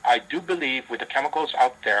I do believe with the chemicals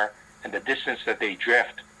out there and the distance that they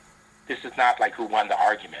drift, this is not like who won the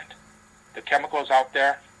argument. The chemicals out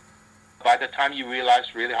there, by the time you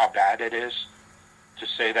realize really how bad it is, to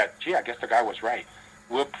say that, gee, I guess the guy was right.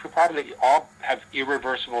 We'll probably all have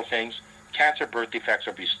irreversible things, cancer, birth defects,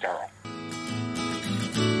 or be sterile.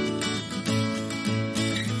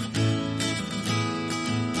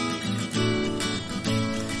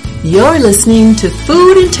 You're listening to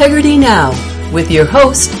Food Integrity Now with your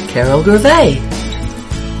host, Carol Gervais.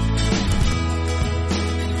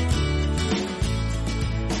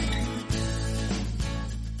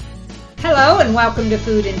 Hello and welcome to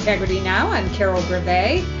Food Integrity Now. I'm Carol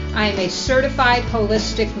Gervais. I am a certified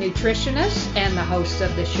holistic nutritionist and the host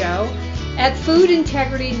of the show. At Food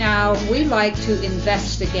Integrity Now, we like to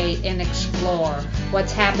investigate and explore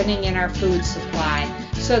what's happening in our food supply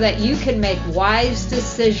so that you can make wise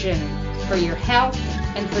decisions for your health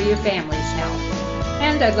and for your family's health.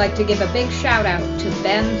 And I'd like to give a big shout out to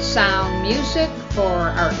Ben Sound Music for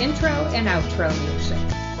our intro and outro music.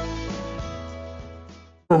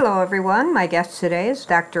 Hello everyone, my guest today is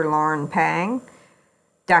Dr. Lorrin Pang.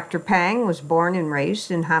 Dr. Pang was born and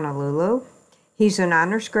raised in Honolulu. He's an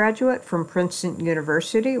honors graduate from Princeton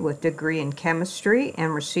University with a degree in chemistry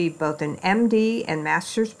and received both an MD and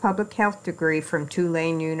Master's Public Health degree from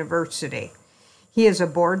Tulane University. He has a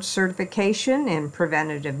board certification in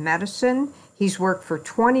preventative medicine. He's worked for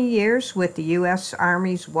 20 years with the U.S.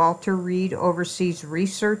 Army's Walter Reed Overseas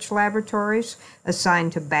Research Laboratories,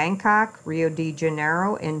 assigned to Bangkok, Rio de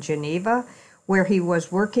Janeiro, and Geneva, where he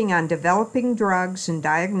was working on developing drugs and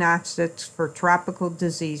diagnostics for tropical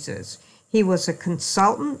diseases. He was a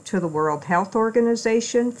consultant to the World Health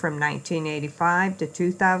Organization from 1985 to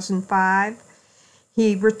 2005.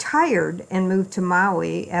 He retired and moved to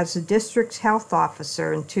Maui as the district's health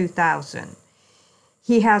officer in 2000.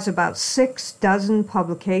 He has about 6 dozen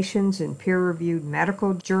publications in peer-reviewed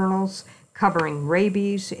medical journals covering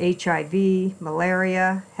rabies, HIV,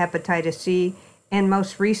 malaria, hepatitis C, and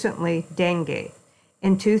most recently, dengue.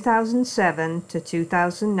 In 2007 to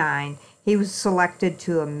 2009, he was selected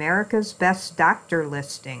to America's Best Doctor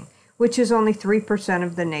listing, which is only 3%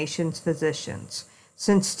 of the nation's physicians.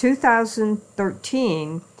 Since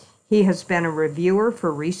 2013, he has been a reviewer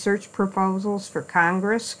for research proposals for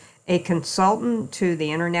Congress, a consultant to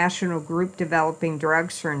the International Group Developing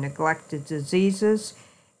Drugs for Neglected Diseases,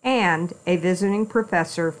 and a visiting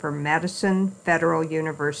professor for medicine, Federal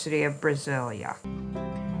University of Brasilia.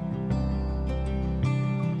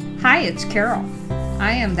 Hi, it's Carol.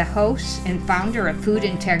 I am the host and founder of Food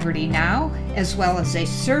Integrity Now, as well as a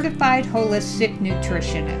certified holistic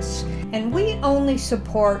nutritionist. And we only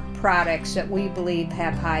support products that we believe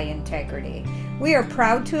have high integrity. We are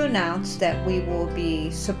proud to announce that we will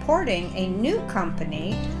be supporting a new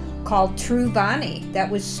company called True Vani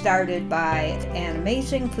that was started by an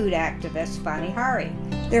amazing food activist, Vani Hari.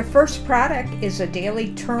 Their first product is a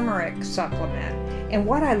daily turmeric supplement. And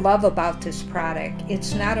what I love about this product,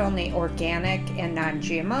 it's not only organic and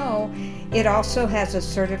non-GMO, it also has a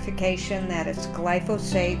certification that it's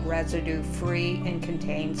glyphosate residue free and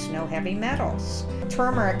contains no heavy metals.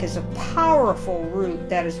 Turmeric is a powerful root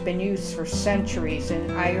that has been used for centuries in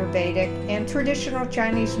Ayurvedic and traditional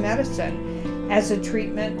Chinese medicine as a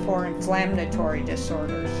treatment for inflammatory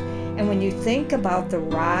disorders. And when you think about the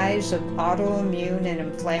rise of autoimmune and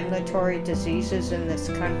inflammatory diseases in this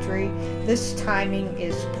country, this timing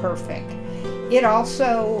is perfect. It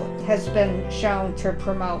also has been shown to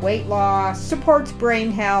promote weight loss, supports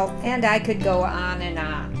brain health, and I could go on and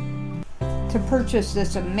on. To purchase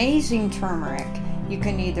this amazing turmeric, you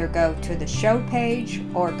can either go to the show page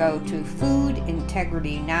or go to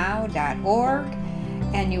foodintegritynow.org,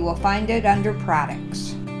 and you will find it under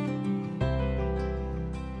products.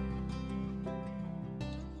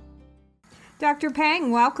 Dr.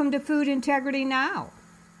 Pang, welcome to Food Integrity Now.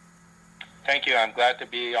 Thank you. I'm glad to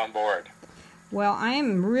be on board. Well, I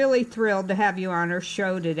am really thrilled to have you on our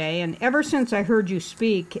show today. And ever since I heard you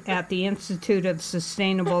speak at the Institute of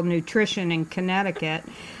Sustainable Nutrition in Connecticut,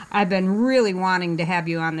 I've been really wanting to have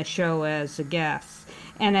you on the show as a guest.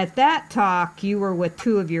 And at that talk, you were with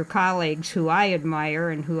 2 of your colleagues who I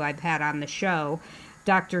admire and who I've had on the show,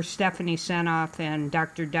 Dr. Stephanie Senoff and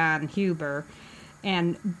Dr. Don Huber.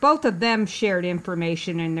 And both of them shared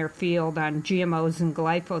information in their field on GMOs and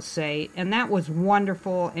glyphosate, and that was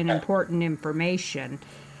wonderful and important information.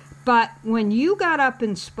 But when you got up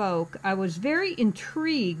and spoke, I was very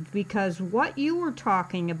intrigued because what you were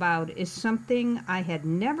talking about is something I had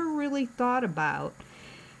never really thought about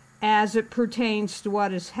as it pertains to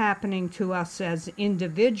what is happening to us as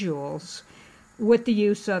individuals with the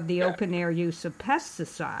use of the open-air use of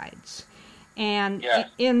pesticides. And Yes.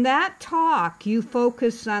 in that talk, you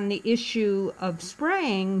focus on the issue of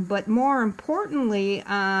spraying, but more importantly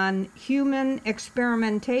on human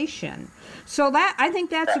experimentation. So that I think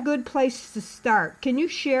that's a good place to start. Can you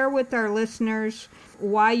share with our listeners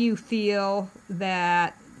why you feel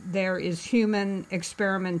that there is human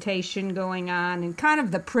experimentation going on and kind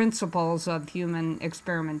of the principles of human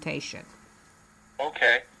experimentation?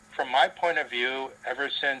 Okay. From my point of view, ever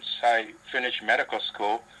since I finished medical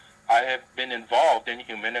school, I have been involved in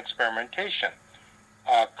human experimentation.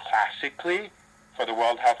 Classically, for the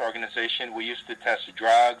World Health Organization, we used to test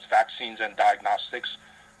drugs, vaccines, and diagnostics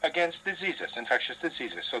against diseases, infectious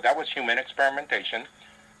diseases. So that was human experimentation.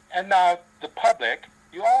 And now the public,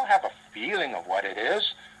 you all have a feeling of what it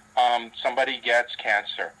is. Somebody gets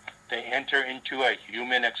cancer. They enter into a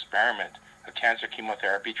human experiment, a cancer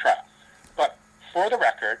chemotherapy trial. But for the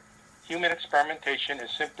record, human experimentation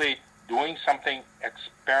is simply doing something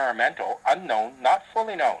experimental, unknown, not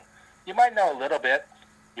fully known. You might know a little bit.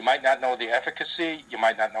 You might not know the efficacy. You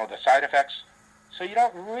might not know the side effects. So you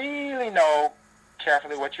don't really know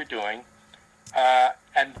carefully what you're doing.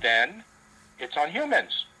 And then it's on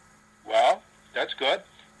humans. Well, that's good.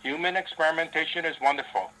 Human experimentation is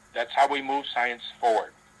wonderful. That's how we move science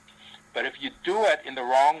forward. But if you do it in the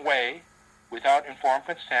wrong way, without informed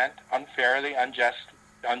consent, unfairly,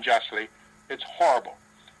 unjustly, it's horrible.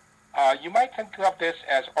 You might think of this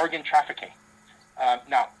as organ trafficking.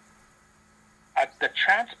 Now, the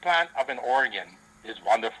transplant of an organ is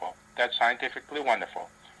wonderful. That's scientifically wonderful.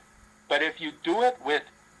 But if you do it with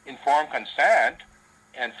informed consent,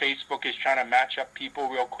 and Facebook is trying to match up people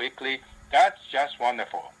real quickly, that's just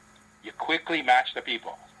wonderful. You quickly match the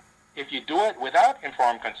people. If you do it without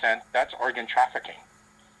informed consent, that's organ trafficking.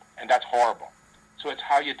 And that's horrible. So it's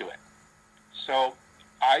how you do it. So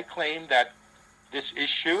I claim that this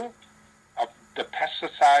issue of the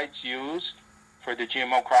pesticides used for the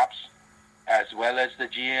GMO crops, as well as the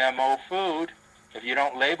GMO food, if you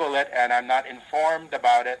don't label it and I'm not informed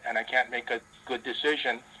about it and I can't make a good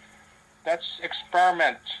decision, that's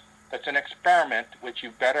experiment. That's an experiment which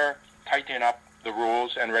you better tighten up the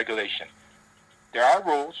rules and regulation. There are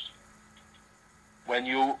rules when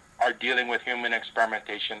you are dealing with human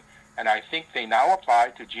experimentation, and I think they now apply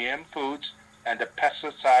to GM foods and the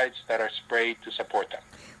pesticides that are sprayed to support them.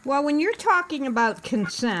 Well, when you're talking about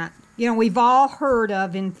consent, we've all heard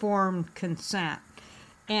of informed consent,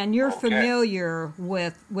 and you're familiar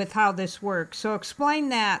with how this works. So explain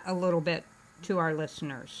that a little bit to our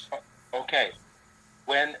listeners. Okay.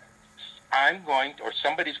 When I'm going to, or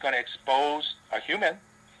somebody's going to expose a human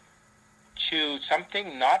to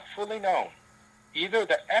something not fully known, either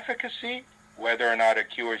the efficacy, whether or not it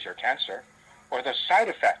cures your cancer, or the side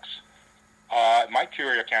effects. It might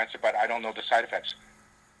cure your cancer, but I don't know the side effects.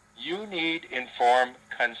 You need informed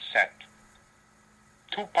consent.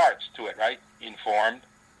 Two parts to it, right? Informed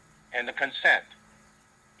and the consent.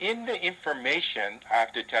 In the information, I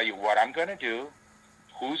have to tell you what I'm going to do,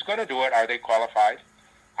 who's going to do it, are they qualified?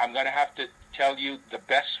 I'm going to have to tell you the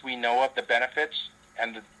best we know of the benefits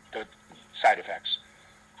and the side effects.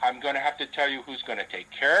 I'm going to have to tell you who's going to take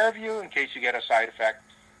care of you in case you get a side effect.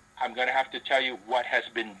 I'm going to have to tell you what has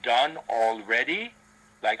been done already.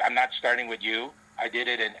 Like, I'm not starting with you. I did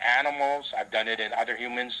it in animals. I've done it in other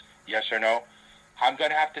humans, yes or no. I'm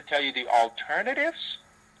going to have to tell you the alternatives.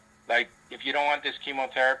 Like, if you don't want this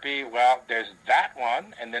chemotherapy, well, there's that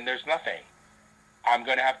one, and then there's nothing. I'm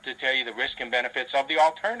going to have to tell you the risk and benefits of the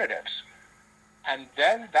alternatives. And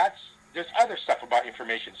then there's other stuff about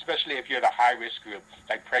information, especially if you're the high-risk group,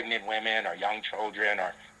 like pregnant women or young children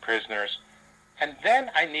or prisoners. And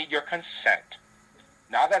then I need your consent.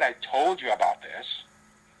 Now that I told you about this,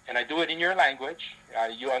 and I do it in your language,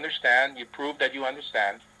 you understand, you prove that you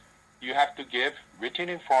understand, you have to give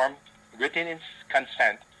written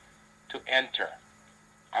consent to enter.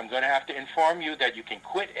 I'm going to have to inform you that you can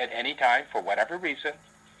quit at any time for whatever reason.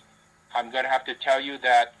 I'm going to have to tell you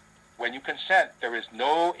that when you consent, there is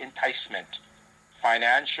no enticement,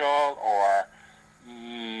 financial or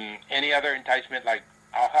any other enticement, like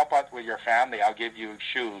I'll help out with your family, I'll give you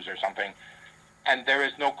shoes or something. And there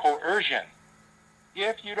is no coercion.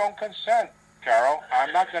 If you don't consent, Carol,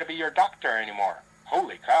 I'm not going to be your doctor anymore.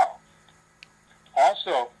 Holy cow.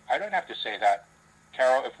 Also, I don't have to say that,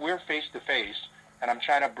 Carol, if we're face-to-face and I'm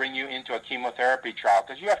trying to bring you into a chemotherapy trial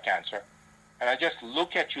because you have cancer, and I just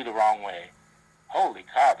look at you the wrong way, holy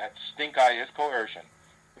cow, that stink eye is coercion.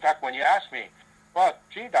 In fact, when you ask me, well,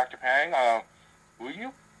 gee, Dr. Pang, will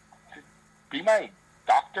you be my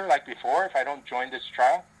doctor like before if I don't join this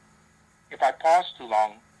trial? If I pause too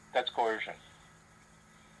long, that's coercion.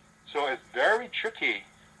 So it's very tricky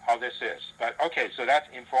how this is. But okay, so that's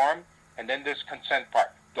informed And then this consent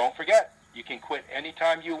part. Don't forget, you can quit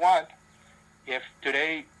anytime you want. If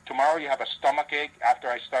tomorrow you have a stomach ache after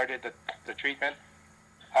I started the treatment,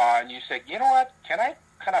 and you say, you know what, can I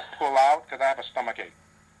kind of pull out because I have a stomach ache?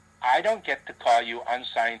 I don't get to call you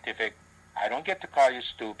unscientific. I don't get to call you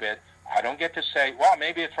stupid. I don't get to say, well,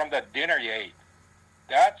 maybe it's from the dinner you ate.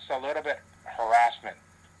 That's a little bit harassment.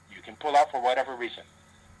 You can pull out for whatever reason.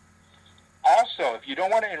 Also, if you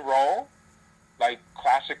don't want to enroll, like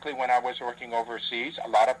classically when I was working overseas, a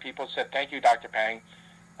lot of people said, thank you, Dr. Pang,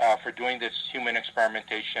 for doing this human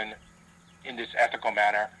experimentation in this ethical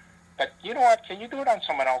manner. But you know what? Can you do it on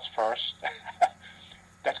someone else first?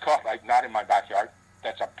 That's called, like, not in my backyard.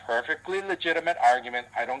 That's a perfectly legitimate argument.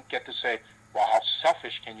 I don't get to say, well, how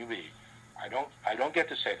selfish can you be? I don't get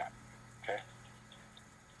to say that. Okay?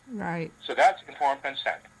 Right. So that's informed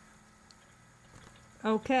consent.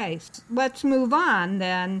 Okay, let's move on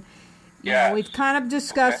then. You Yes. know, we've kind of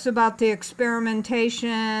discussed about the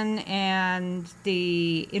experimentation and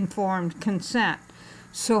the informed consent.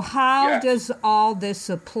 So how does all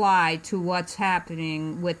this apply to what's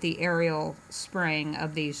happening with the aerial spraying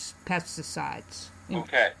of these pesticides?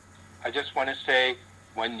 Okay. I just want to say,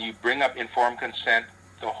 when you bring up informed consent,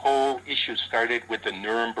 the whole issue started with the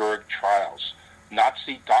Nuremberg trials.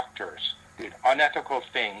 Nazi doctors did unethical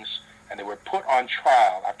things, and they were put on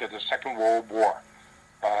trial after the Second World War.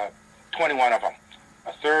 21 of them.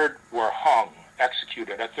 A third were hung,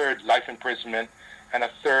 executed. A third, life imprisonment. And a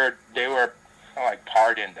third, they were kind of like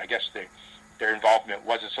pardoned. I guess their involvement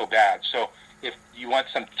wasn't so bad. So if you want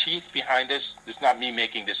some teeth behind this, it's not me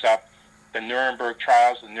making this up. The Nuremberg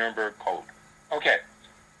trials, the Nuremberg Code. Okay,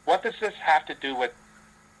 what does this have to do with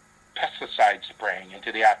pesticide spraying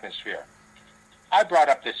into the atmosphere? I brought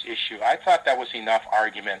up this issue. I thought that was enough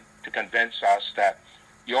argument to convince us that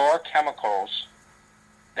your chemicals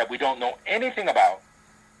that we don't know anything about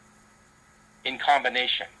in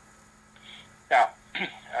combination. Now,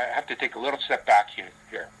 I have to take a little step back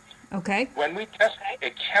here. Okay. When we test a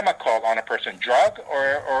chemical on a person, drug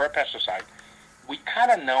or a pesticide, we kind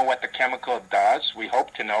of know what the chemical does. We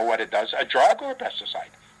hope to know what it does, a drug or a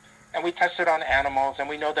pesticide. And we test it on animals, and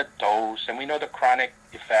we know the dose, and we know the chronic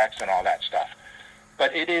effects and all that stuff.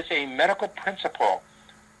 But it is a medical principle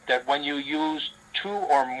that when you use 2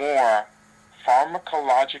 or more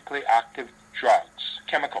pharmacologically active drugs,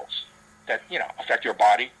 chemicals that, affect your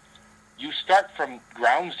body, you start from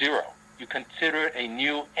ground zero. You consider it a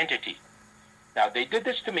new entity. Now, they did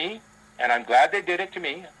this to me, and I'm glad they did it to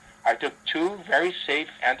me. I took 2 very safe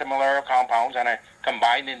antimalarial compounds, and I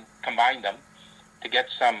combined them to get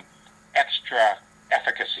some extra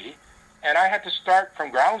efficacy, and I had to start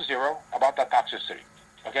from ground zero about the toxicity.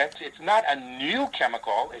 Okay? It's not a new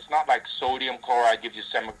chemical. It's not like sodium chloride gives you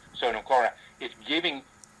sodium chloride. It's giving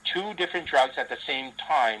 2 different drugs at the same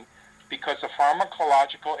time because the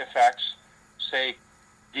pharmacological effects, say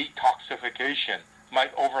detoxification,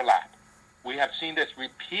 might overlap. We have seen this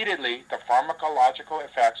repeatedly. The pharmacological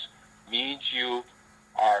effects means you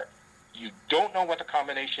don't know what the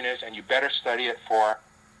combination is, and you better study it for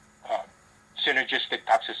synergistic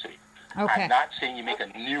toxicity. Okay. I'm not saying you make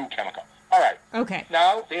a new chemical. All right. Okay.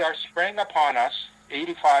 Now they are spraying upon us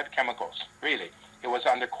 85 chemicals. Really, it was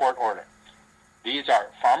under court order. These are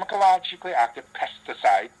pharmacologically active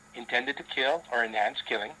pesticides intended to kill or enhance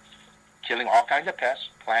killing all kinds of pests,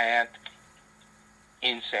 plant,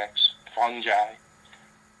 insects, fungi.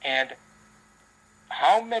 And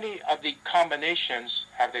how many of the combinations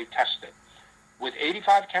have they tested? With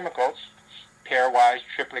 85 chemicals, pairwise,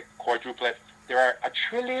 triplet, quadruplet, there are a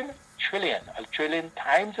trillion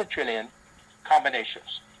times a trillion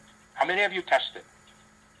combinations. How many have you tested?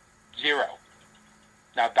 0.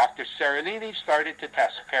 Now, Dr. Seralini started to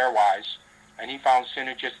test pairwise, and he found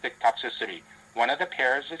synergistic toxicity. One of the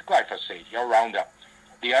pairs is glyphosate, your Roundup.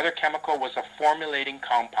 The other chemical was a formulating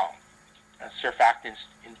compound, surfactants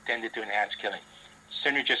intended to enhance killing.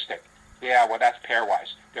 Synergistic. Yeah, well, that's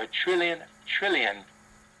pairwise. There are trillion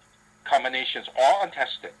combinations, all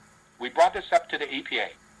untested. We brought this up to the EPA.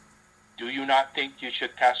 Do you not think you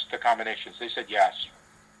should test the combinations? They said yes.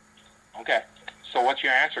 Okay, so what's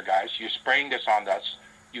your answer, guys? You're spraying this on us.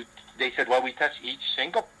 They said, well, we test each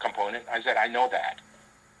single component. I said, I know that.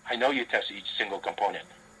 I know you test each single component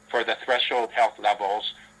for the threshold health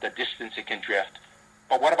levels, the distance it can drift.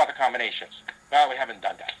 But what about the combinations? Well, we haven't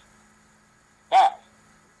done that. Wow.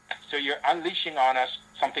 So you're unleashing on us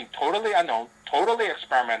something totally unknown, totally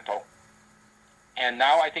experimental, and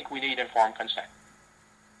now I think we need informed consent.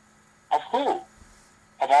 Of who?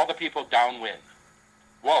 Of all the people downwind.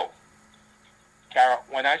 Whoa. Carol,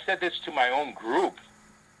 when I said this to my own group,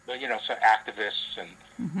 some activists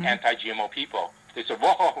and anti-GMO people, they said,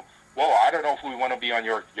 whoa, whoa, I don't know if we want to be on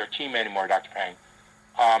your team anymore, Dr.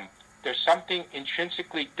 Pang. There's something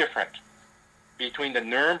intrinsically different between the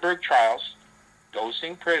Nuremberg trials,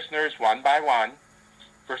 dosing prisoners one by one,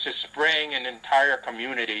 versus spraying an entire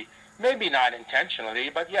community, maybe not intentionally,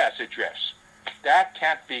 but yes, it drifts. That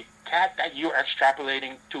that you're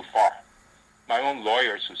extrapolating too far. My own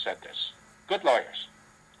lawyers who said this. Good lawyers.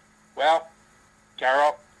 Well,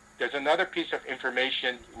 Carol, there's another piece of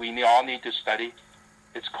information we all need to study.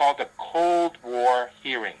 It's called the Cold War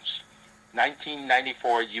hearings,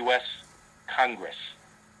 1994 U.S. Congress.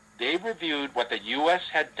 They reviewed what the U.S.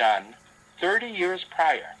 had done 30 years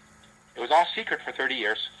prior. It was all secret for 30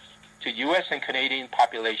 years to U.S. and Canadian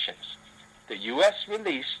populations. The U.S.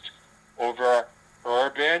 released over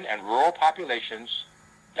urban and rural populations,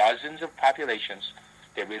 dozens of populations.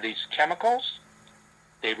 They released chemicals,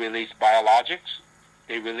 they released biologics,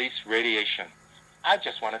 they released radiation. I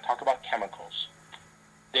just want to talk about chemicals.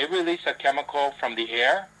 They release a chemical from the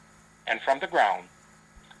air and from the ground.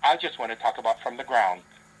 I just want to talk about from the ground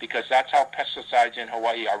because that's how pesticides in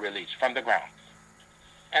Hawaii are released, from the ground.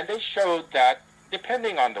 And they showed that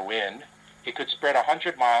depending on the wind, it could spread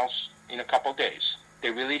 100 miles in a couple days. They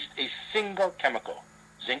released a single chemical,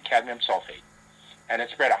 zinc cadmium sulfate, and it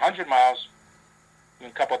spread 100 miles in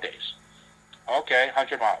a couple days. Okay,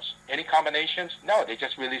 100 miles. Any combinations? No, they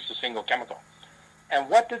just released a single chemical. And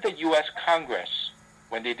what did the U.S. Congress,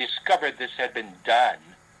 when they discovered this had been done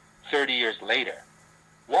 30 years later,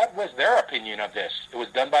 what was their opinion of this? It was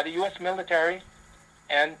done by the U.S. military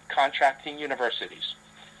and contracting universities.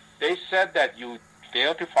 They said that you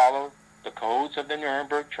failed to follow the codes of the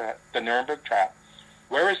Nuremberg trial.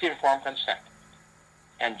 Where is the informed consent?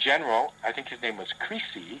 And General, I think his name was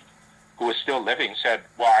Creasy, who was still living, said,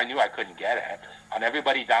 well, I knew I couldn't get it. On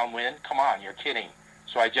everybody downwind? Come on, you're kidding.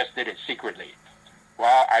 So I just did it secretly.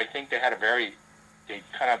 Well, I think they had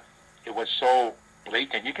it was so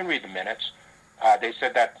blatant. You can read the minutes. They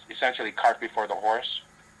said that essentially cart before the horse.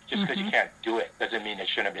 Just because you can't do it doesn't mean it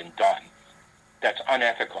shouldn't have been done. That's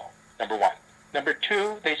unethical, number one. Number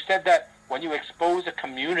two, they said that when you expose a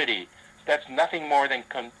community, that's nothing more than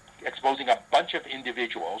exposing a bunch of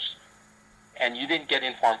individuals, and you didn't get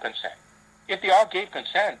informed consent. If they all gave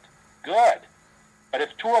consent, good. But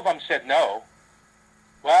if two of them said no,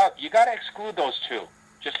 well, you got to exclude those two.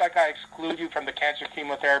 Just like I exclude you from the cancer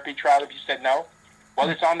chemotherapy trial if you said no. Well,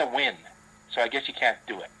 it's on the win, so I guess you can't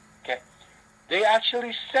do it. Okay? They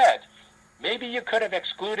actually said maybe you could have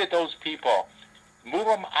excluded those people, move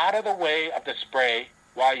them out of the way of the spray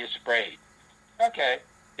while you sprayed. Okay,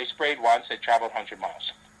 they sprayed once, they traveled 100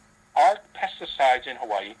 miles. Our pesticides in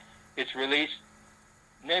Hawaii, it's released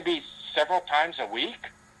maybe several times a week.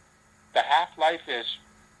 The half-life is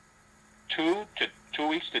 2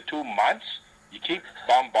 weeks to 2 months. You keep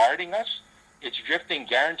bombarding us. It's drifting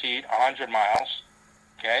guaranteed 100 miles,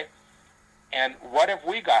 okay? And what have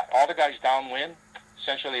we got? All the guys downwind?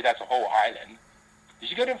 Essentially, that's a whole island. Did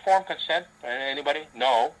you get informed consent? Anybody?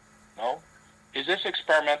 No. Is this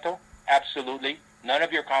experimental? Absolutely. None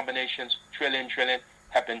of your combinations, trillion,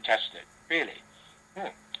 have been tested. Really?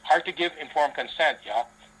 Hard to give informed consent, yeah?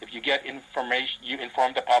 If you get information, you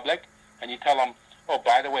inform the public, and you tell them, oh,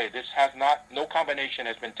 by the way, no combination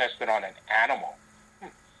has been tested on an animal.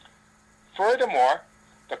 Furthermore,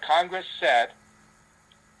 the Congress said,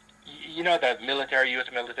 the military, U.S.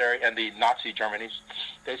 military, and the Nazi Germanys,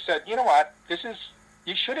 they said, you know what,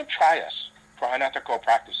 you shouldn't try us for unethical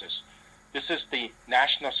practices. This is the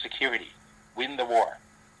national security, win the war.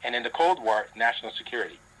 And in the Cold War, national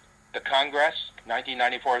security. The Congress,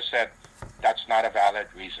 1994, said that's not a valid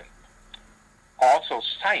reason. Also,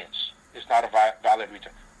 science is not a valid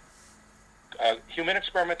reason. Human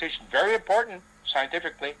experimentation, very important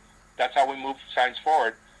scientifically. That's how we move science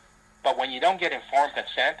forward. But when you don't get informed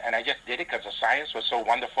consent, and I just did it because the science was so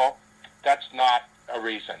wonderful, that's not a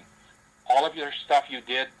reason. All of your stuff you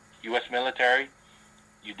did, U.S. military,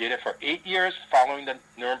 you did it for 8 years following the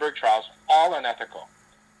Nuremberg trials, all unethical.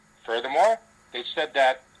 Furthermore, they said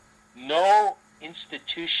that no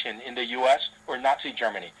institution in the U.S. or Nazi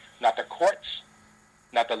Germany, not the courts,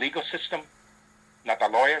 not the legal system, not the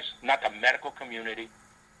lawyers, not the medical community,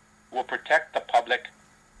 will protect the public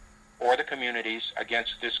or the communities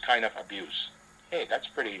against this kind of abuse. Hey, that's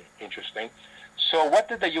pretty interesting. So what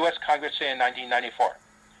did the U.S. Congress say in 1994?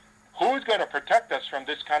 Who's going to protect us from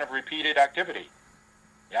this kind of repeated activity?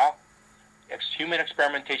 Yeah, human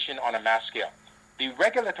experimentation on a mass scale. The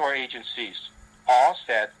regulatory agencies all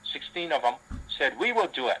said, 16 of them, said, we will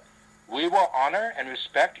do it. We will honor and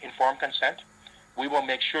respect informed consent. We will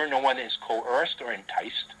make sure no one is coerced or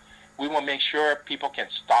enticed. We will make sure people can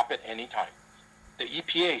stop at any time. The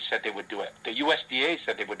EPA said they would do it. The USDA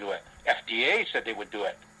said they would do it. FDA said they would do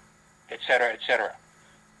it, et cetera, et cetera.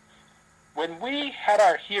 When we had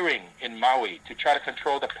our hearing in Maui to try to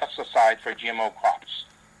control the pesticide for GMO crops,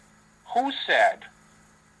 who said,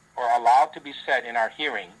 or allowed to be said in our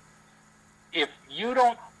hearing, if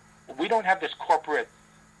we don't have this corporate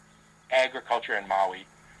agriculture in Maui,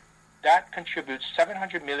 that contributes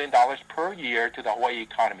 $700 million per year to the Hawaii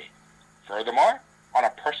economy. Furthermore, on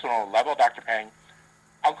a personal level, Dr. Pang,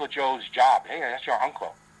 Uncle Joe's job, hey, that's your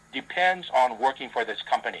uncle, depends on working for this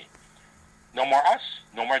company. No more us,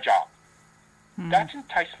 no more job. That's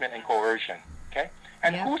enticement and coercion, okay?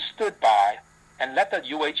 And who stood by and let the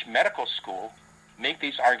UH Medical School make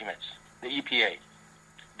these arguments? The EPA.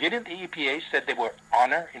 Didn't the EPA say they would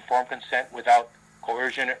honor informed consent without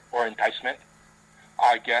coercion or enticement?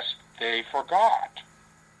 I guess they forgot.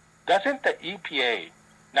 Doesn't the EPA,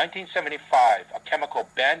 1975, a chemical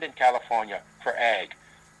banned in California for ag,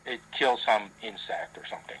 it kills some insect or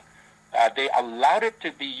something. They allowed it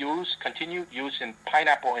to be used, continued use in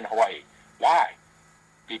pineapple in Hawaii. Why?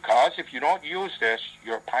 Because if you don't use this,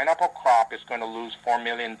 your pineapple crop is going to lose $4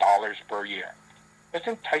 million per year. It's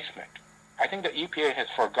enticement. I think the EPA has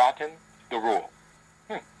forgotten the rule.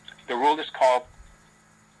 The rule is called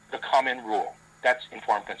the common rule. That's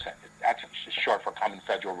informed consent. That's short for common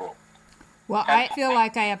federal rule. Well, I feel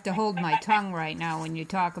like I have to hold my tongue right now when you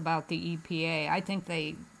talk about the EPA. I think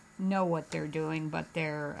they know what they're doing, but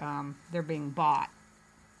they're being bought.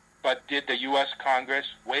 But did the U.S. Congress,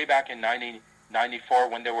 way back in 1994,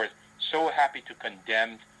 when they were so happy to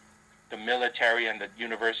condemn the military and the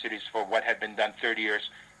universities for what had been done 30 years,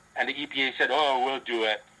 and the EPA said, oh, we'll do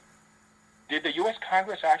it, did the U.S.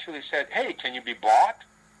 Congress actually said, hey, can you be bought?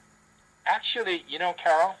 Actually, you know,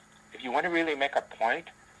 Carol, if you want to really make a point,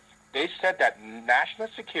 they said that national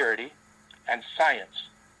security and science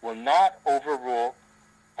will not overrule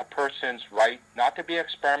a person's right not to be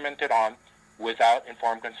experimented on without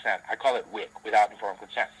informed consent. I call it WIC, without informed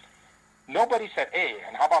consent. Nobody said, hey,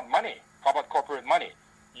 and how about money? How about corporate money?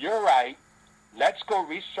 You're right. Let's go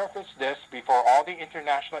resurface this before all the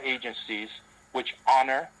international agencies which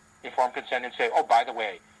honor informed consent and say, oh, by the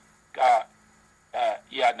way,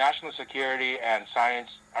 national security and science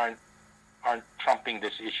aren't trumping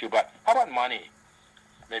this issue, but how about money?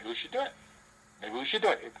 Maybe we should do it. Maybe we should do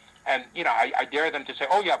it. And, you know, I dare them to say,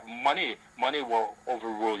 oh, yeah, money will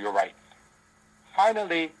overrule your right.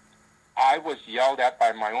 Finally, I was yelled at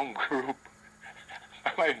by my own group.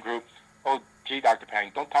 Oh, gee, Dr.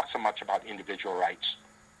 Pang, don't talk so much about individual rights.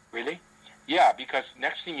 Really? Yeah, because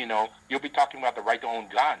next thing you know, you'll be talking about the right to own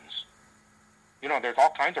guns. You know, there's all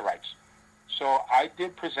kinds of rights. So I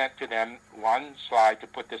did present to them one slide to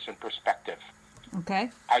put this in perspective.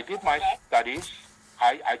 Okay. I did my studies.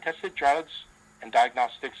 I tested drugs and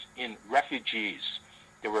diagnostics in refugees.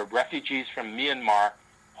 There were refugees from Myanmar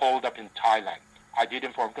holed up in Thailand. I did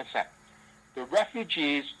informed consent. The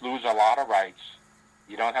refugees lose a lot of rights.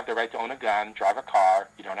 You don't have the right to own a gun, drive a car.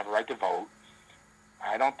 You don't have a right to vote.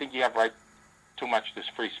 I don't think you have right too much to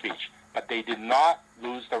free speech. But they did not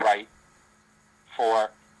lose the right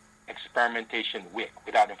for experimentation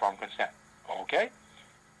without informed consent. Okay?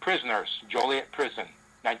 Prisoners, Joliet Prison,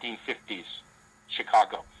 1950s,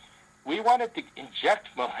 Chicago. We wanted to inject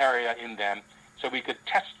malaria in them so we could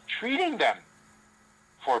test treating them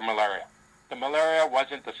for malaria. The malaria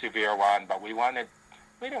wasn't the severe one, but we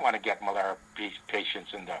didn't want to get malaria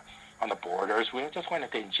patients on the borders. We just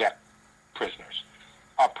wanted to inject prisoners.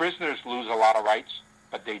 Prisoners lose a lot of rights,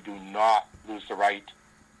 but they do not lose the right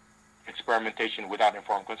experimentation without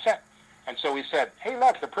informed consent. And so we said, hey,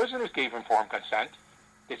 look, the prisoners gave informed consent.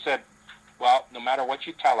 They said, well, no matter what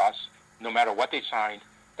you tell us, no matter what they signed,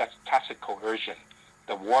 that's tacit coercion.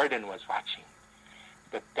 The warden was watching.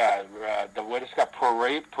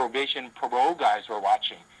 Probation parole guys were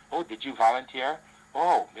watching. Oh, did you volunteer?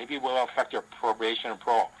 Oh, maybe we'll affect your probation and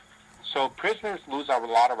parole. So prisoners lose a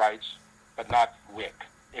lot of rights, but not WIC,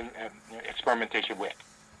 experimentation WIC.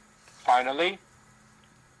 Finally,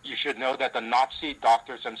 you should know that the Nazi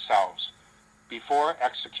doctors themselves, before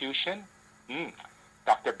execution,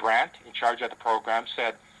 Dr. Brandt, in charge of the program,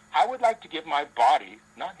 said, I would like to give my body,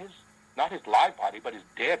 not his live body, but his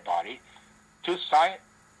dead body, to science.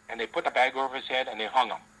 And they put the bag over his head and they hung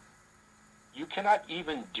him. You cannot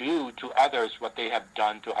even do to others what they have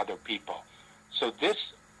done to other people. So this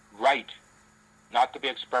right, not to be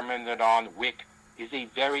experimented on, WIC, is a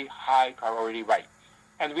very high priority right.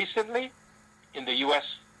 And recently, in the U.S.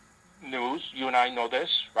 news, you and I know this,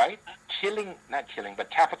 right? Not killing, but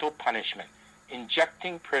capital punishment.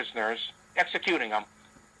 Injecting prisoners, executing them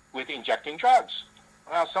with injecting drugs.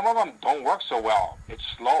 Well, some of them don't work so well. It's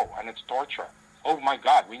slow and it's torture. Oh my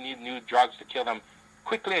God, we need new drugs to kill them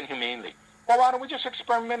quickly and humanely. Well, why don't we just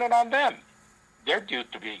experiment it on them? They're due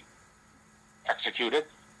to be executed.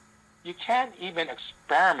 You can't even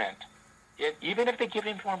experiment, even if they give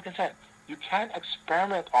informed consent. You can't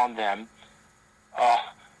experiment on them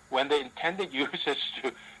when the intended use is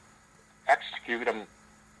to execute them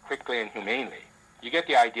quickly and humanely. You get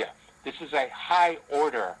the idea. This is a high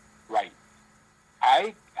order right.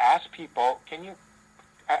 I ask people, can you,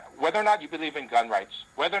 whether or not you believe in gun rights,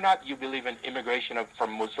 whether or not you believe in immigration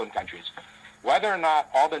from Muslim countries, whether or not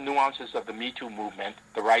all the nuances of the Me Too movement,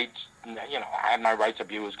 the rights, you know, I have my rights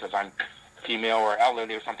abused because I'm female or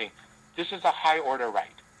elderly or something, this is a high order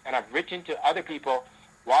right. And I've written to other people,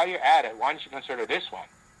 while you're at it, why don't you consider this one?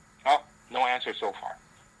 Oh, no answer so far.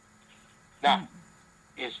 Now,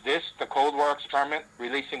 is this the Cold War experiment,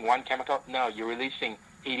 releasing one chemical? No, you're releasing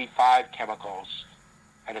 85 chemicals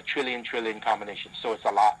and a trillion combinations, so it's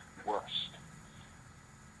a lot worse.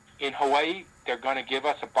 In Hawaii, they're going to give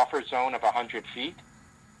us a buffer zone of 100 feet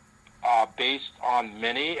based on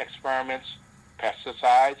many experiments,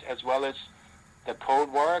 pesticides, as well as the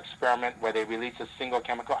Cold War experiment where they release a single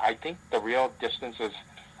chemical. I think the real distance is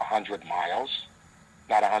 100 miles,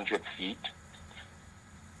 not 100 feet.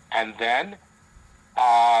 And then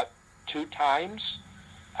 2 times,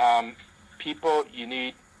 people, you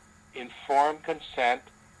need informed consent.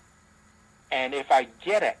 And if I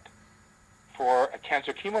get it for a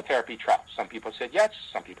cancer chemotherapy trial, some people said yes,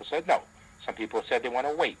 some people said no. Some people said they want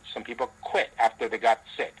to wait. Some people quit after they got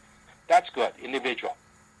sick. That's good, individual.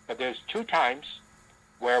 But there's 2 times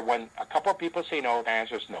where when a couple of people say no, the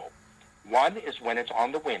answer is no. One is when it's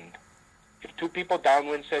on the wind. If 2 people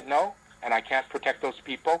downwind said no, and I can't protect those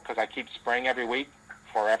people because I keep spraying every week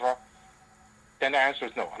forever, then the answer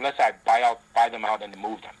is no, unless I buy them out and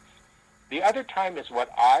move them. The other time is what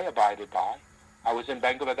I abided by. I was in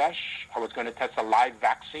Bangladesh. I was going to test a live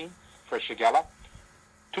vaccine for Shigella.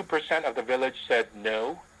 2% of the village said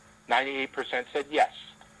no. 98% said yes.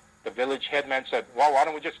 The village headman said, well, why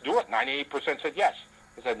don't we just do it? 98% said yes.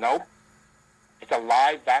 I said, no. It's a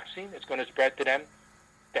live vaccine. It's going to spread to them.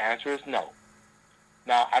 The answer is no.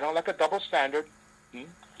 Now, I don't like a double standard.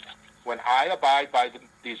 When I abide by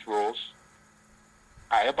these rules,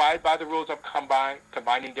 I abide by the rules of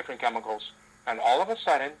combining different chemicals, and all of a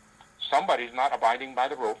sudden, somebody's not abiding by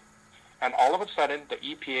the rule, and all of a sudden, the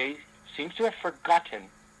EPA seems to have forgotten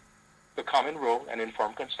the common rule and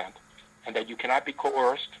informed consent, and that you cannot be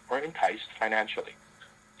coerced or enticed financially.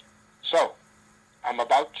 So, I'm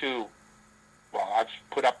about to, I've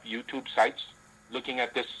put up YouTube sites looking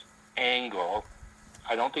at this angle.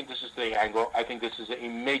 I don't think this is the angle. I think this is a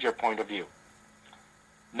major point of view.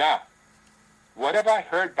 Now, what have I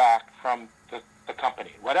heard back from the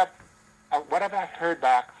company? What have I heard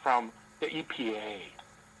back from the EPA?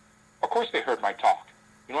 Of course they heard my talk.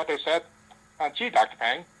 You know what they said? Gee, Dr.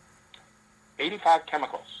 Pang, 85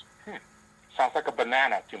 chemicals. Sounds like a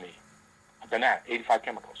banana to me. A banana, 85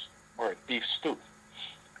 chemicals. Or beef stew.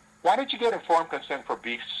 Why did you get informed consent for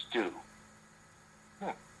beef stew?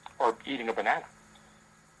 Or eating a banana?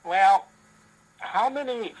 Well, how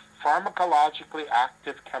many pharmacologically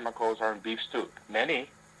active chemicals are in beef stew? Many.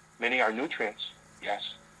 Many are nutrients, yes.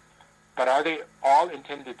 But are they all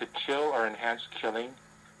intended to kill or enhance killing?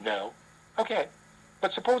 No. Okay.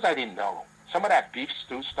 But suppose I didn't know. Some of that beef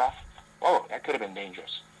stew stuff, that could have been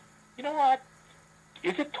dangerous. You know what?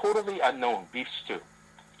 Is it totally unknown, beef stew?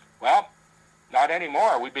 Well, not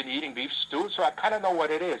anymore. We've been eating beef stew, so I kind of know what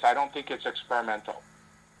it is. I don't think it's experimental.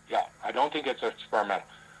 Yeah, I don't think it's experimental.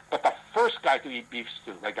 But the first guy to eat beef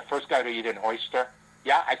stew, like the first guy to eat an oyster,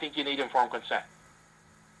 yeah, I think you need informed consent.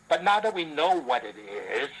 But now that we know what it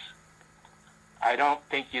is, I don't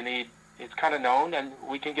think you need, it's kind of known, and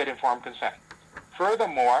we can get informed consent.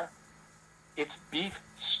 Furthermore, it's beef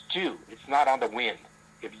stew. It's not on the wind.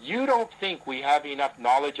 If you don't think we have enough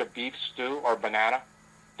knowledge of beef stew or banana,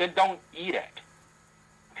 then don't eat it.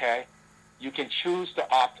 Okay? You can choose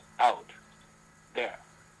to opt out. There.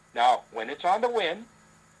 Now, when it's on the wind,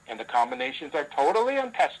 and the combinations are totally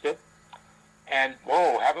untested, and,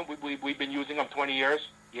 haven't we've been using them 20 years?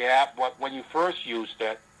 Yeah, but when you first used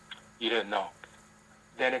it, you didn't know.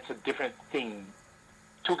 Then it's a different thing.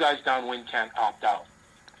 2 guys downwind can't opt out.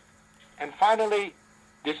 And finally,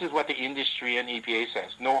 this is what the industry and EPA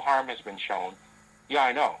says. No harm has been shown. Yeah,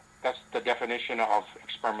 I know. That's the definition of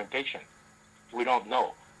experimentation. We don't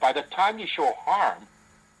know. By the time you show harm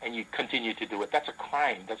and you continue to do it, that's a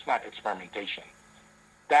crime. That's not experimentation.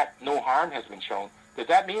 That no harm has been shown. Does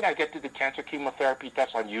that mean I get to do cancer chemotherapy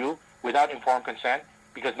test on you without informed consent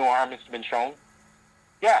because no harm has been shown?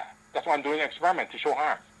 Yeah, that's why I'm doing an experiment, to show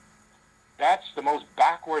harm. That's the most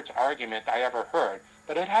backwards argument I ever heard.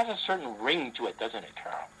 But it has a certain ring to it, doesn't it,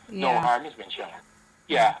 Carol? Yeah. No harm has been shown.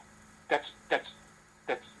 Yeah, that's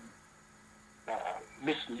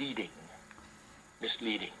misleading.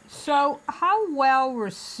 Misleading. So, how well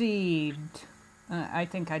received? I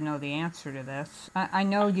think I know the answer to this. I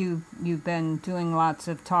know you've been doing lots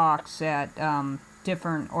of talks at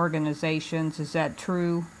different organizations. Is that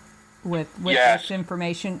true? With Yes. this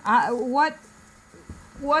information,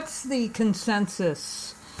 what's the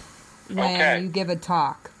consensus when you give a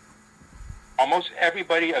talk? Almost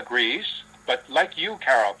everybody agrees, but like you,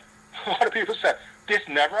 Carol, a lot of people said, this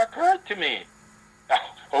never occurred to me.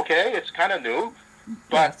 Okay, it's kind of new,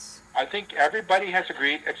 but Yes. I think everybody has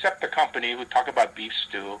agreed, except the company who talk about beef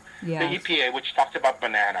stew, Yes. the EPA, which talks about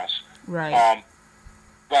bananas. Right.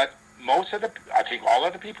 But I think all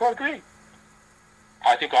of the people agree.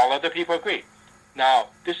 Now,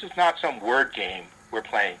 this is not some word game we're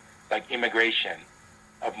playing, like immigration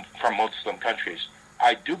from Muslim countries.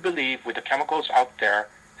 I do believe with the chemicals out there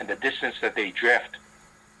and the distance that they drift,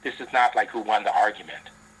 this is not like who won the argument.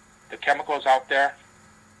 The chemicals out there,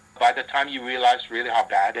 by the time you realize really how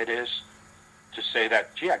bad it is to say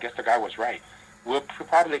that, gee, I guess the guy was right, we'll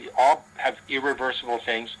probably all have irreversible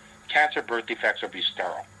things, cancer, birth defects, or be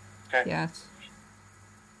sterile. Okay? Yes.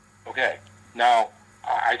 Okay. Now,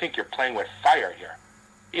 I think you're playing with fire here.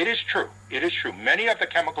 It is true. Many of the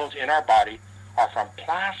chemicals in our body are from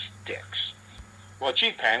plastics. Well,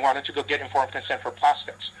 gee, Pang, why don't you go get informed consent for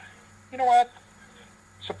plastics? You know what?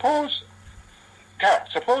 Suppose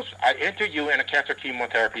I enter you in a cancer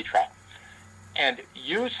chemotherapy trial, and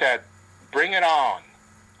you said, bring it on.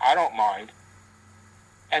 I don't mind.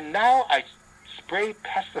 And now I spray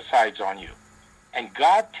pesticides on you. And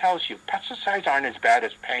God tells you pesticides aren't as bad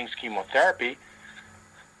as Pang's chemotherapy.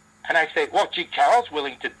 And I say, well, gee, Carol's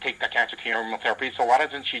willing to take the cancer chemotherapy, so why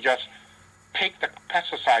doesn't she just take the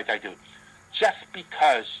pesticides I do? Just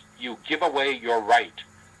because you give away your right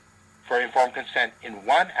for informed consent in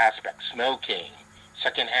one aspect, smoking,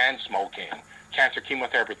 secondhand smoking, cancer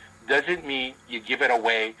chemotherapy, doesn't mean you give it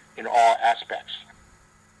away in all aspects.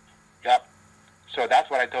 Yep. So that's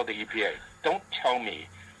what I told the EPA. Don't tell me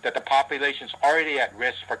that the population's already at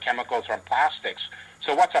risk for chemicals from plastics.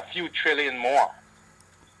 So what's a few trillion more?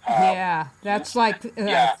 That's like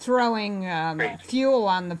throwing fuel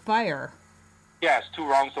on the fire. Yes, two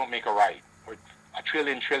wrongs don't make a right. Or a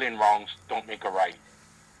trillion wrongs don't make a right.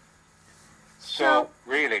 So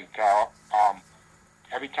really, Carol,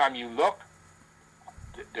 every time you look,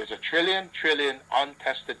 there's a trillion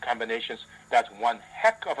untested combinations. That's one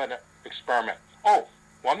heck of an experiment. Oh,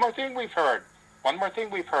 one more thing we've heard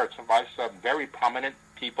by some very prominent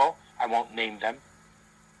people. I won't name them.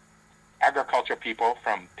 Agriculture people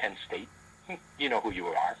from Penn State. You know who you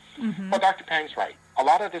are. Mm-hmm. Well, Dr. Pang's right. A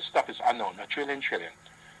lot of this stuff is unknown, a trillion.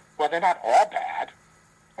 Well, they're not all bad.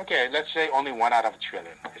 Okay, let's say only 1 out of a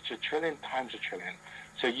trillion. It's a trillion times a trillion.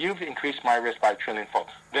 So you've increased my risk by a trillionfold.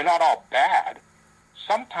 They're not all bad.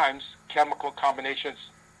 Sometimes chemical combinations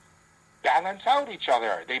balance out each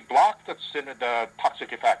other. They block the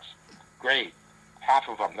toxic effects. Great. Half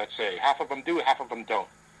of them, let's say. Half of them do, half of them don't.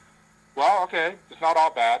 Well, okay, it's not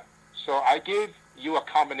all bad. So I gave you a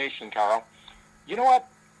combination, Carol. You know what?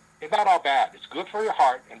 It's not all bad. It's good for your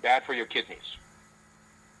heart and bad for your kidneys.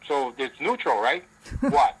 So it's neutral, right?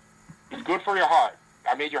 What? It's good for your heart.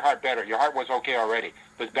 I made your heart better. Your heart was okay already.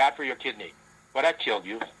 But it's bad for your kidney. Well, that killed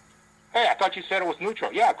you. Hey, I thought you said it was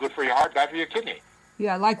neutral. Yeah, good for your heart, bad for your kidney.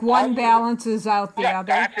 Yeah, like one balances out the other.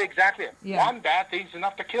 That's exactly it. Yeah. One bad thing's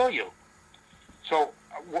enough to kill you. So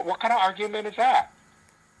what kind of argument is that?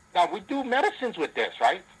 Now, we do medicines with this,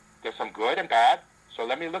 right? There's some good and bad. So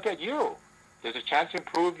let me look at you. There's a chance to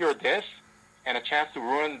improve your this and a chance to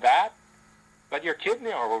ruin that. But your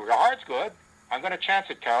kidney or your heart's good. I'm going to chance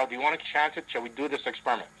it, Carol. Do you want to chance it? Shall we do this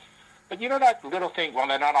experiment? But you know that little thing, well,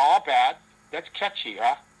 they're not all bad. That's catchy,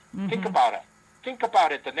 huh? Mm-hmm. Think about it. Think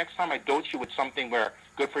about it the next time I dose you with something where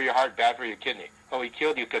good for your heart, bad for your kidney. Oh, he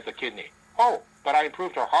killed you because of kidney. Oh, but I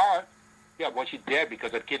improved her heart. Yeah, well, she's dead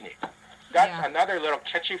because of kidney. That's another little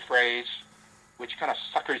catchy phrase which kind of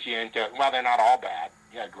suckers you into, well, they're not all bad.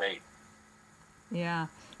 Yeah, great. Yeah.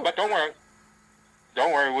 But don't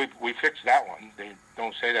worry, we fixed that one. They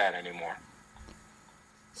don't say that anymore.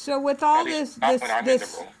 So with all this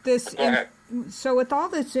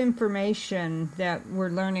information that we're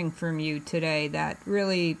learning from you today, that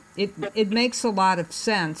really it makes a lot of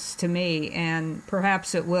sense to me, and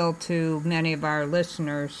perhaps it will to many of our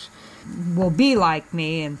listeners. Will be like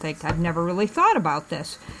me and think I've never really thought about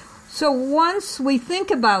this. So once we think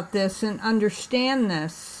about this and understand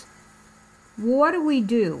this, what do we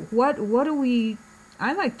do? What do we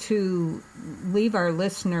I like to leave our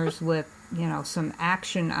listeners with, some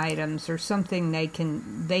action items or something they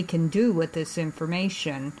can do with this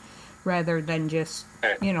information rather than just,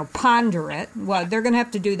 ponder it. Well, they're going to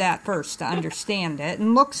have to do that first to understand it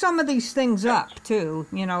and look some of these things up too.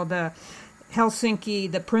 The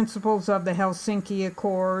principles of the Helsinki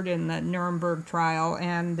Accord and the Nuremberg trial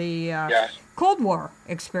and the Cold War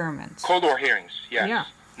experiments. Cold War hearings, yes. Yeah.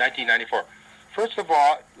 1994. First of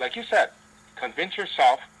all, like you said, convince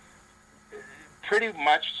yourself pretty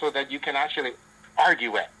much so that you can actually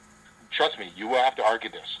argue it. Trust me, you will have to argue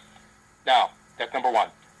this. Now, that's number one.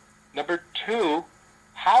 Number two,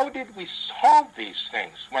 how did we solve these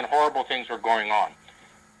things when horrible things were going on?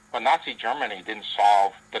 Well, Nazi Germany didn't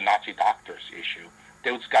solve the Nazi doctors issue.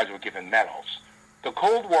 Those guys were given medals. The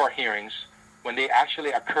Cold War hearings, when they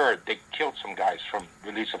actually occurred, they killed some guys from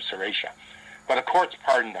release of Silesia. But the courts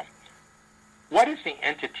pardoned them. What is the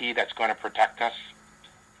entity that's going to protect us?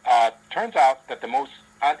 Turns out that the most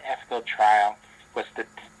unethical trial was the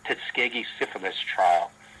Tuskegee syphilis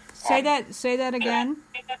trial. Say that again.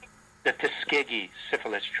 The Tuskegee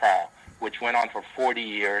syphilis trial, which went on for 40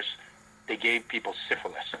 years. They gave people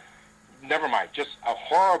syphilis. Never mind, just a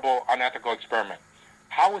horrible, unethical experiment.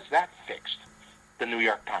 How was that fixed? The New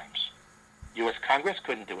York Times. U.S. Congress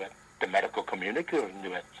couldn't do it. The medical community couldn't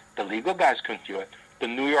do it. The legal guys couldn't do it. The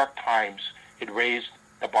New York Times, it raised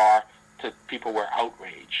the bar to people were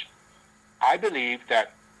outraged. I believe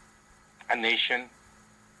that a nation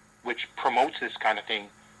which promotes this kind of thing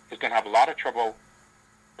is going to have a lot of trouble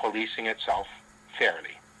policing itself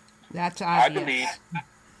fairly. That's obvious. I believe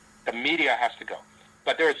the media has to go.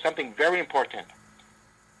 But there is something very important.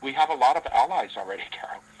 We have a lot of allies already,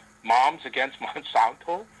 Carol. Moms against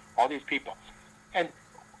Monsanto, all these people. And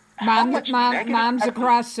moms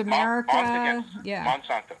across America. Moms against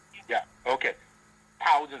Monsanto. Yeah, okay.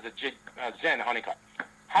 Thousands of Zen honeycomb.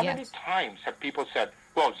 How many times have people said,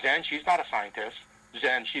 well, Zen, she's not a scientist.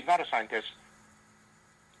 Zen, she's not a scientist.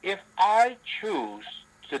 If I choose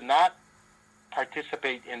to not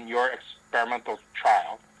participate in your experimental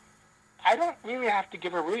trial, I don't really have to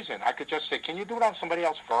give a reason. I could just say, can you do it on somebody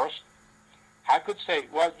else first? I could say,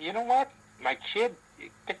 well, you know what? My kid,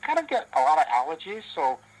 they kind of get a lot of allergies,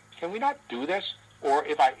 so can we not do this? Or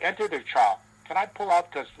if I enter the trial, can I pull out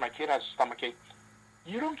because my kid has stomachache?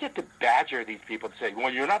 You don't get to badger these people to say, well,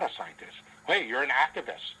 you're not a scientist. Hey, you're an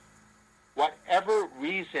activist. Whatever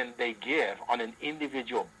reason they give on an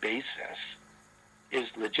individual basis is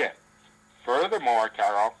legit. Furthermore,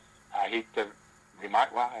 Carol, I hate to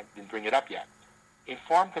remind, well, I didn't bring it up yet.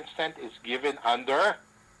 Informed consent is given under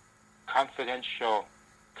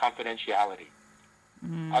confidentiality.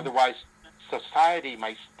 Otherwise, society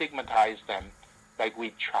might stigmatize them like we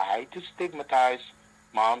try to stigmatize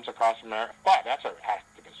moms across America. Well, that's an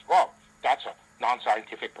activist. Well, that's a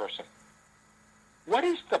non-scientific person. What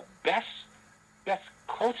is the best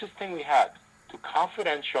closest thing we had to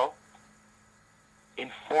confidential,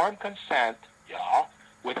 informed consent,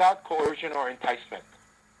 without coercion or enticement?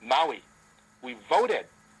 Maui. We voted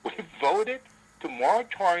to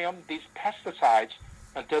moratorium these pesticides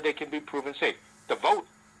until they can be proven safe. The vote,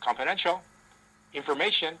 confidential.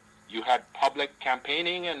 Information, you had public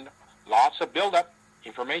campaigning and lots of buildup.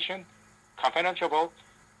 Information, confidential vote.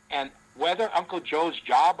 And whether Uncle Joe's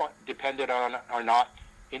job depended on it or not,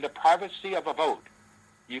 in the privacy of a vote,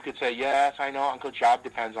 you could say, yes, I know Uncle Job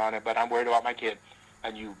depends on it, but I'm worried about my kid.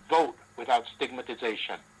 And you vote without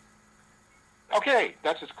stigmatization. Okay,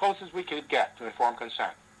 that's as close as we could get to informed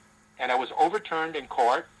consent. And it was overturned in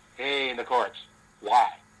court. Hey, in the courts. Why?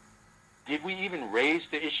 Did we even raise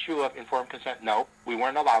the issue of informed consent? No, we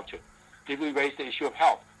weren't allowed to. Did we raise the issue of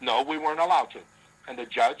health? No, we weren't allowed to. And the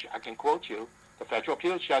judge, I can quote you, the federal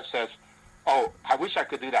appeals judge says, oh, I wish I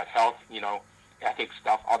could do that health, ethics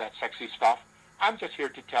stuff, all that sexy stuff. I'm just here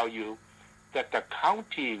to tell you that the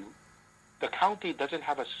county doesn't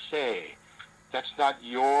have a say. That's not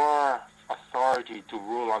your authority to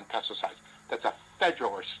rule on pesticides. That's a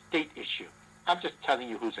federal or state issue. I'm just telling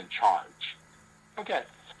you who's in charge. Okay,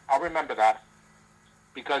 I'll remember that.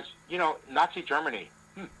 Because, Nazi Germany,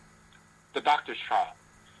 the doctor's trial.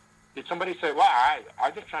 Did somebody say, well,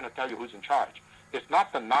 I'm just trying to tell you who's in charge. It's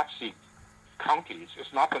not the Nazi counties.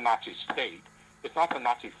 It's not the Nazi state. It's not the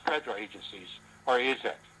Nazi federal agencies. Or is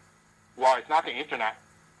it? Well, it's not the internet.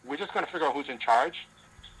 We're just going to figure out who's in charge.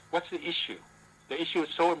 What's the issue? The issue is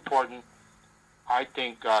so important. I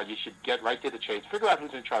think you should get right to the chase. Figure out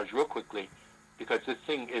who's in charge real quickly, because this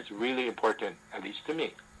thing is really important, at least to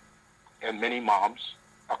me, and many moms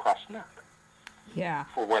across America. Yeah.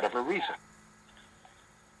 For whatever reason.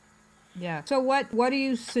 Yeah. So what do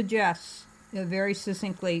you suggest very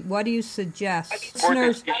succinctly, what do you suggest Important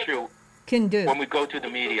listeners issue can do? when we go to the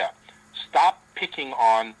media. Stop picking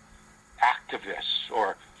on activists,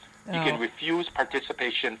 or you can refuse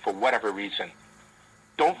participation for whatever reason.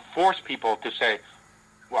 Don't force people to say,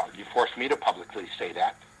 well, you forced me to publicly say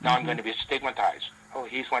that. Now I'm going to be stigmatized. Oh,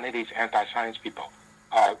 he's one of these anti-science people.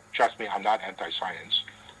 Trust me, I'm not anti-science.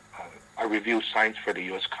 I review science for the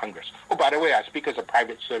U.S. Congress. Oh, by the way, I speak as a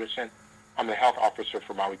private citizen. I'm the health officer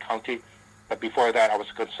for Maui County. But before that, I was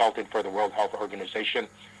a consultant for the World Health Organization,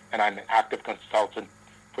 and I'm an active consultant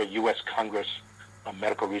for U.S. Congress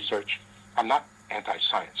medical research. I'm not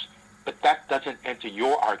anti-science. But that doesn't enter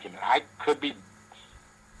your argument. I could be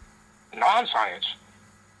non-science.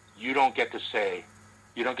 You don't get to say,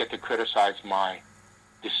 you don't get to criticize my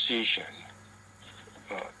decision.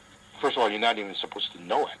 First of all, you're not even supposed to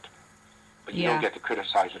know it. But you don't get to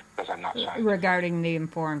criticize it because I'm not science. Regarding the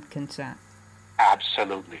informed consent.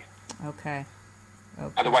 Absolutely. Okay.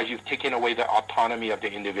 Otherwise, you've taken away the autonomy of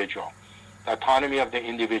the individual. The autonomy of the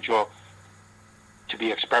individual to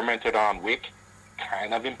be experimented on WIC,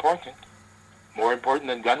 kind of important. More important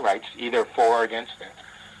than gun rights, either for or against it.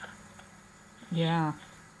 Yeah.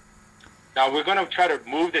 Now, we're going to try to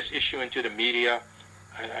move this issue into the media.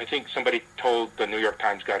 I think somebody told the New York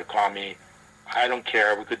Times guy to call me. I don't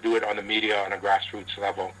care. We could do it on the media on a grassroots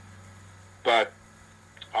level. But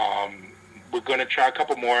we're going to try a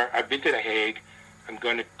couple more. I've been to The Hague. I'm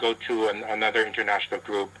going to go to another international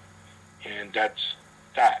group. And that's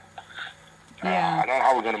that. Yeah. I don't know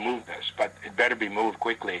how we're going to move this, but it better be moved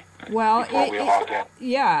quickly. Well, before we all get...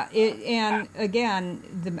 Yeah. And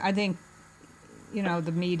again, I think,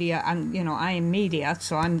 the media, I am media,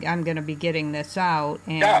 so I'm going to be getting this out,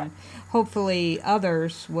 and hopefully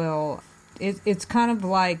others will. It's kind of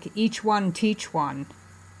like each one teach one.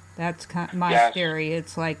 That's my theory.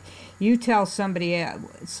 It's like you tell somebody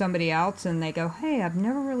else, and they go, "Hey, I've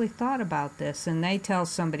never really thought about this," and they tell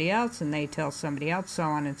somebody else, and they tell somebody else, so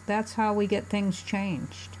on. And that's how we get things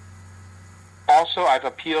changed. Also, I've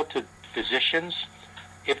appealed to physicians.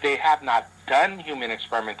 If they have not done human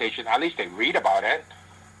experimentation, at least they read about it.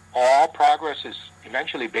 All progress is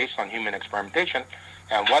eventually based on human experimentation.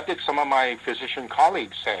 And what did some of my physician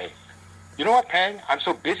colleagues say? You know what, Pang? I'm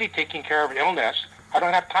so busy taking care of illness, I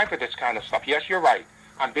don't have time for this kind of stuff. Yes, you're right.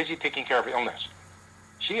 I'm busy taking care of illness.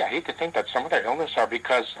 Gee, I hate to think that some of their illness are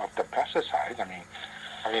because of the pesticides.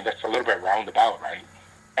 I mean that's a little bit roundabout, right?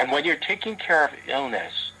 And when you're taking care of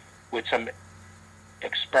illness with some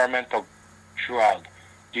experimental drug,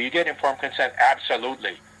 do you get informed consent?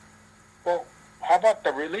 Absolutely. Well, how about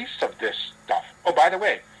the release of this stuff? Oh, by the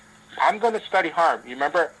way, I'm going to study harm. You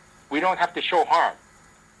remember, we don't have to show harm.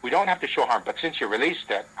 We don't have to show harm, but since you released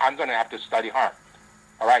it, I'm going to have to study harm.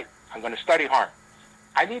 All right, I'm going to study harm.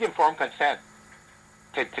 I need informed consent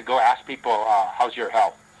to go ask people, how's your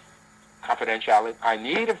health? Confidentiality. I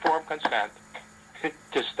need informed consent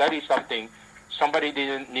to study something somebody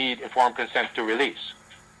didn't need informed consent to release.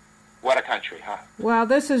 What a country, huh? Well,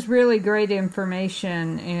 this is really great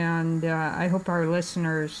information, and I hope our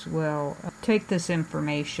listeners will take this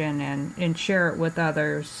information and share it with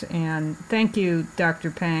others. And thank you, Dr.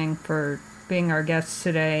 Pang, for being our guest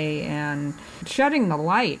today and shedding the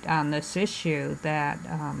light on this issue that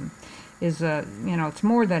is it's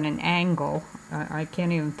more than an angle. I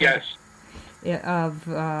can't even think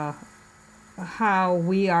of how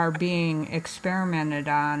we are being experimented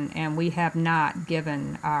on, and we have not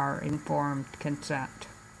given our informed consent.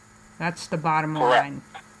 That's the bottom line.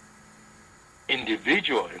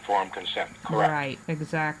 Individual informed consent, correct. Right,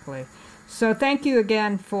 exactly. So thank you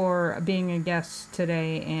again for being a guest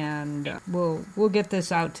today, and we'll get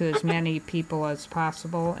this out to as many people as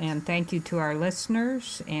possible. And thank you to our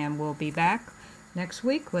listeners, and we'll be back next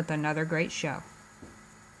week with another great show.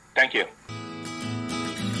 Thank you.